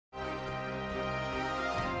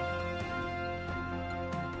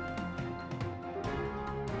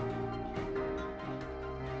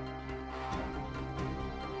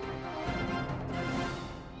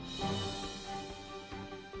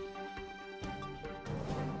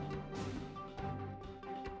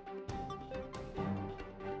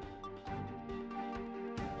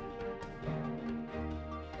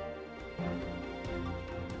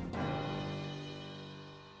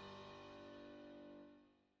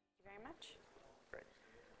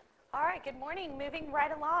All right, good morning. Moving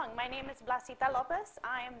right along. My name is Blasita Lopez.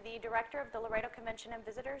 I am the director of the Laredo Convention and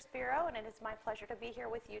Visitors Bureau, and it is my pleasure to be here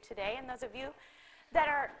with you today. And those of you that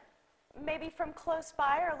are maybe from close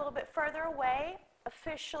by or a little bit further away,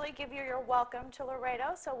 officially give you your welcome to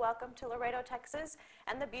Laredo. So welcome to Laredo, Texas,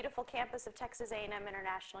 and the beautiful campus of Texas A&M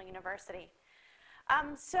International University.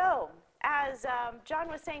 As John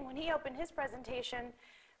was saying when he opened his presentation,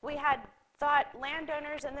 we had thought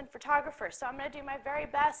landowners and then photographers. So I'm going to do my very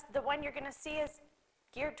best. The one you're going to see is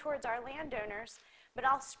geared towards our landowners, but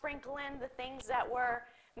I'll sprinkle in the things that were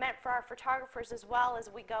meant for our photographers as well as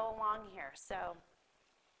we go along here. So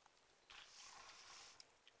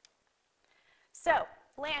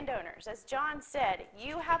landowners, as John said,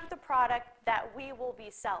 you have the product that we will be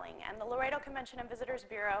selling, and the Laredo Convention and Visitors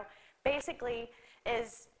Bureau basically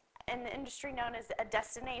is in the industry known as a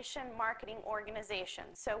destination marketing organization.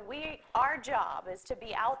 So our job is to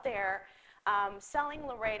be out there selling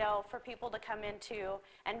Laredo for people to come into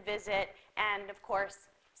and visit, and of course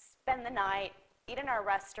spend the night, eat in our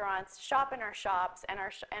restaurants, shop in our shops, and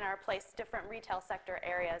our place, different retail sector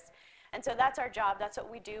areas. And so that's our job. That's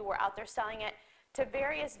what we do. We're out there selling it to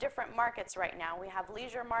various different markets right now. We have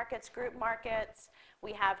leisure markets, group markets.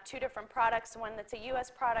 We have two different products, one that's a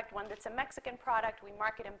U.S. product, one that's a Mexican product. We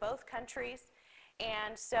market in both countries.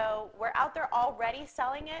 And so we're out there already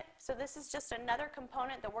selling it. So this is just another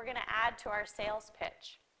component that we're going to add to our sales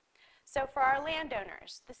pitch. So for our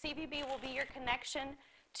landowners, the CVB will be your connection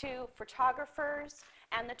to photographers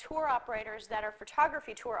and the tour operators that are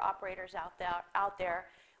photography tour operators out there.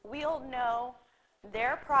 We'll know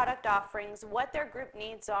their product offerings, what their group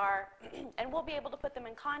needs are, and we'll be able to put them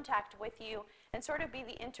in contact with you and sort of be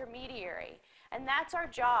the intermediary. And that's our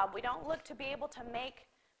job. We don't look to be able to make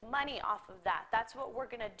money off of that. That's what we're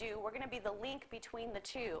going to do. We're going to be the link between the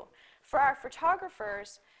two. For our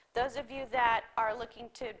photographers, those of you that are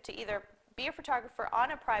looking to either be a photographer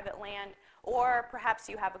on a private land or perhaps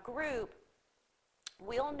you have a group,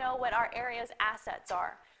 we'll know what our area's assets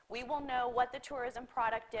are. We will know what the tourism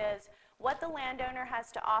product is, what the landowner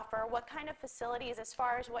has to offer, what kind of facilities as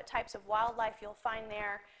far as what types of wildlife you'll find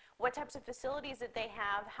there, what types of facilities that they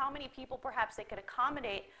have, how many people perhaps they could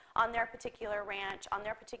accommodate on their particular ranch, on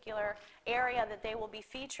their particular area that they will be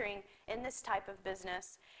featuring in this type of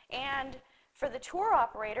business. And for the tour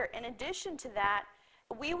operator, in addition to that,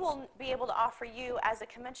 we will be able to offer you as a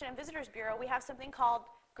Convention and Visitors Bureau, we have something called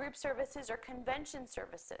group services or convention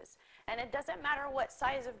services. And it doesn't matter what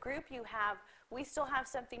size of group you have, we still have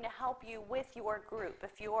something to help you with your group.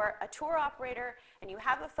 If you're a tour operator and you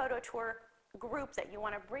have a photo tour group that you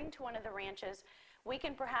want to bring to one of the ranches, we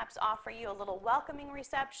can perhaps offer you a little welcoming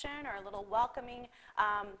reception or a little welcoming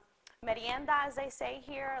merienda, as they say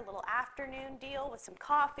here, a little afternoon deal with some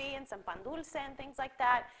coffee and some pan dulce and things like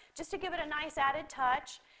that, just to give it a nice added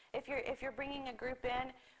touch. If you're bringing a group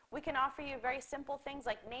in, we can offer you very simple things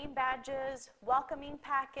like name badges, welcoming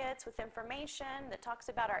packets with information that talks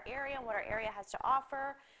about our area and what our area has to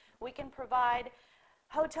offer. We can provide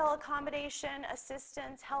hotel accommodation,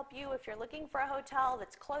 assistance, help you if you're looking for a hotel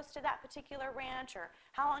that's close to that particular ranch, or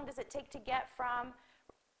how long does it take to get from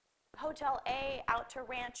Hotel A out to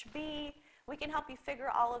Ranch B. We can help you figure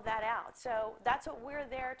all of that out. So that's what we're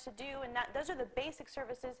there to do, and those are the basic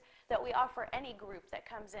services that we offer any group that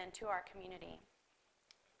comes into our community.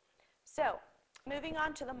 So, moving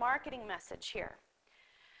on to the marketing message here.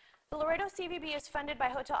 The Laredo CVB is funded by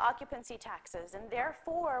hotel occupancy taxes, and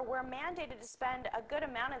therefore we're mandated to spend a good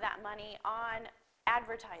amount of that money on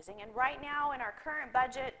advertising. And right now in our current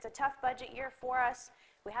budget, it's a tough budget year for us.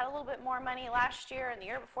 We had a little bit more money last year and the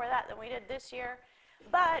year before that than we did this year.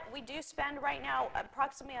 But we do spend right now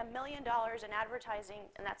approximately $1 million in advertising,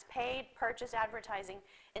 and that's paid purchase advertising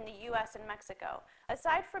in the U.S. and Mexico.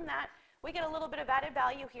 Aside from that, we get a little bit of added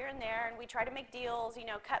value here and there, and we try to make deals, you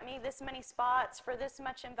know, cut me this many spots for this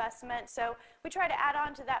much investment. So we try to add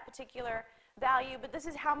on to that particular value, but this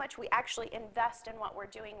is how much we actually invest in what we're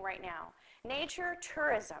doing right now. Nature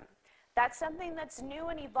tourism, that's something that's new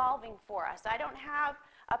and evolving for us. I don't have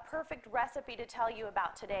a perfect recipe to tell you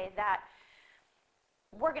about today that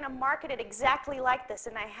we're going to market it exactly like this,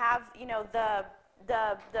 and I have, you know, the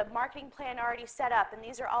marketing plan already set up, and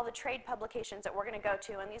these are all the trade publications that we're going to go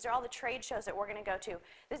to, and these are all the trade shows that we're going to go to.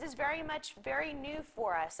 This is very new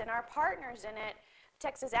for us, and our partners in it,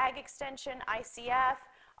 Texas Ag Extension, ICF,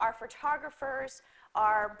 our photographers,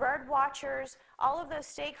 our bird watchers, all of those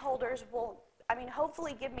stakeholders will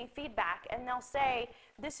hopefully give me feedback, and they'll say,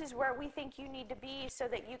 this is where we think you need to be so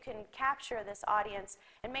that you can capture this audience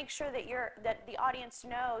and make sure that the audience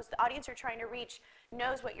knows, the audience you're trying to reach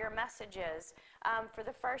knows what your message is. For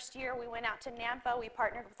the first year, we went out to Nampa. We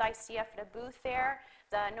partnered with ICF at a booth there,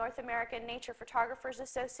 the North American Nature Photographers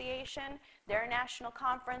Association, their national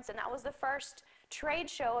conference, and that was the first trade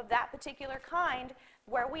show of that particular kind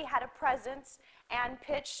where we had a presence and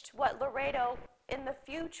pitched what Laredo in the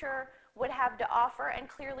future would have to offer, and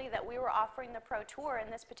clearly that we were offering the Pro Tour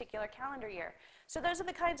in this particular calendar year. So those are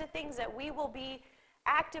the kinds of things that we will be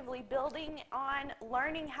actively building on,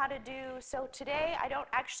 learning how to do. So today I don't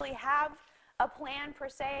actually have a plan per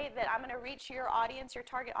se that I'm going to reach your audience, your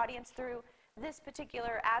target audience, through this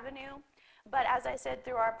particular avenue. But as I said,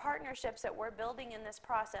 through our partnerships that we're building in this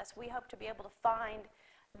process, we hope to be able to find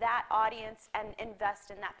that audience and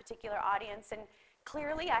invest in that particular audience. And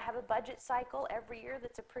clearly, I have a budget cycle every year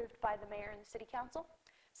that's approved by the mayor and the city council.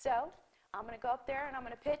 So I'm going to go up there and I'm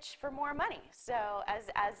going to pitch for more money, so as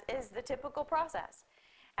is the typical process.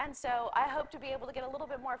 And so I hope to be able to get a little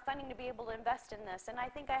bit more funding to be able to invest in this. And I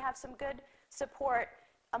think I have some good support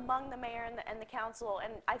among the mayor and the council,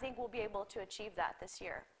 and I think we'll be able to achieve that this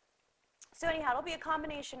year. So anyhow, it'll be a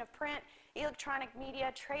combination of print, electronic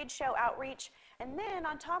media, trade show outreach, and then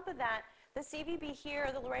on top of that, the CVB here,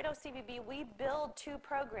 the Laredo CVB, we build two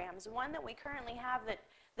programs. One that we currently have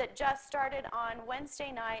that just started on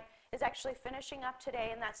Wednesday night is actually finishing up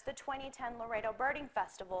today, and that's the 2010 Laredo Birding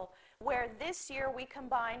Festival, where this year we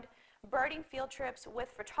combined birding field trips with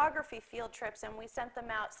photography field trips, and we sent them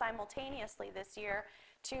out simultaneously this year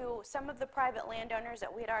to some of the private landowners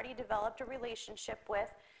that we had already developed a relationship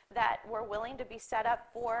with that were willing to be set up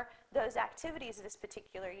for those activities this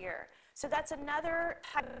particular year. So that's another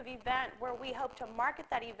type of event where we hope to market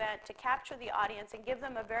that event to capture the audience and give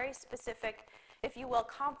them a very specific, if you will,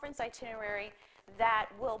 conference itinerary that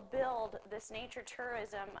will build this nature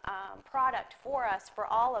tourism product for us, for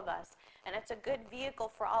all of us. And it's a good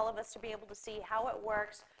vehicle for all of us to be able to see how it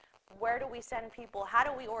works, where do we send people, how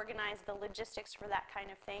do we organize the logistics for that kind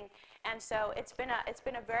of thing. And so it's been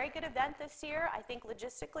a very good event this year. I think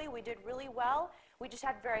logistically we did really well. We just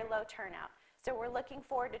had very low turnout. So we're looking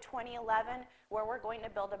forward to 2011, where we're going to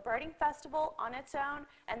build a birding festival on its own,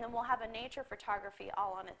 and then we'll have a nature photography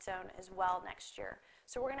all on its own as well next year.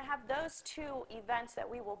 So we're going to have those two events that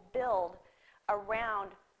we will build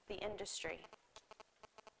around the industry.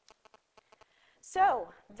 So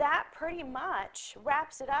that pretty much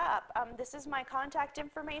wraps it up. This is my contact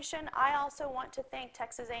information. I also want to thank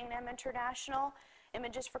Texas A&M International,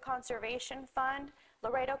 Images for Conservation Fund,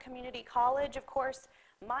 Laredo Community College, of course,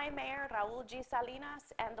 my mayor, Raul G.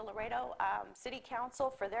 Salinas, and the Laredo City Council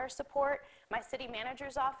for their support. My city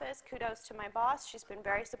manager's office, kudos to my boss. She's been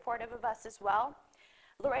very supportive of us as well.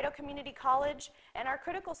 Laredo Community College, and our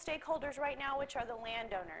critical stakeholders right now, which are the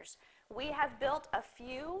landowners. We have built a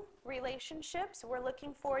few relationships. We're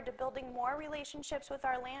looking forward to building more relationships with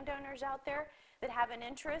our landowners out there that have an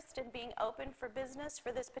interest in being open for business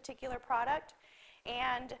for this particular product.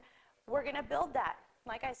 And we're going to build that.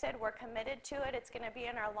 Like I said, we're committed to it. It's going to be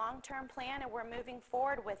in our long-term plan, and we're moving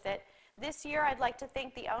forward with it. This year, I'd like to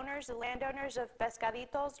thank the owners, the landowners of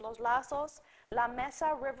Pescaditos, Los Lazos, La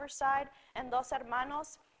Mesa, Riverside, and Dos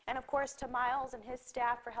Hermanos, and of course to Miles and his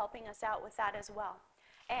staff for helping us out with that as well.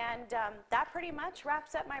 And that pretty much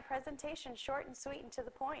wraps up my presentation, short and sweet and to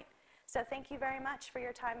the point. So thank you very much for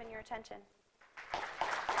your time and your attention.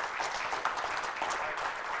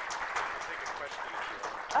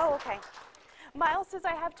 Oh, okay. Miles says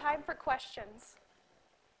I have time for questions.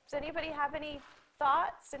 Does anybody have any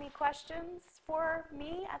thoughts, any questions for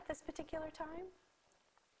me at this particular time?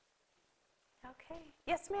 Okay.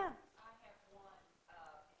 Yes, ma'am. I have one,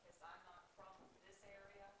 because I'm not from this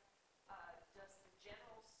area. Does the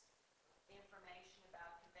general information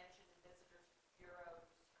about Convention and Visitors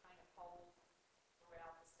Bureaus kind of hold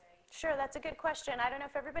throughout the state? Sure, that's a good question. I don't know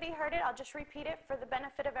if everybody heard it. I'll just repeat it for the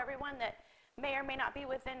benefit of everyone that may or may not be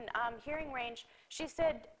within hearing range. She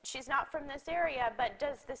said she's not from this area, but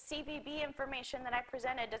does the CVB information that I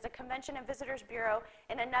presented, does a Convention and Visitors Bureau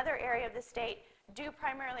in another area of the state do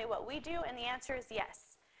primarily what we do? And the answer is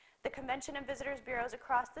yes. The Convention and Visitors Bureaus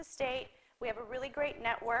across the state, we have a really great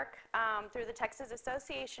network through the Texas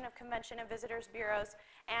Association of Convention and Visitors Bureaus,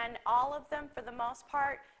 and all of them, for the most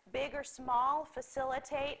part, big or small,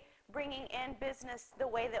 facilitate bringing in business the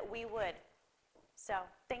way that we would. So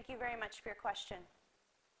thank you very much for your question.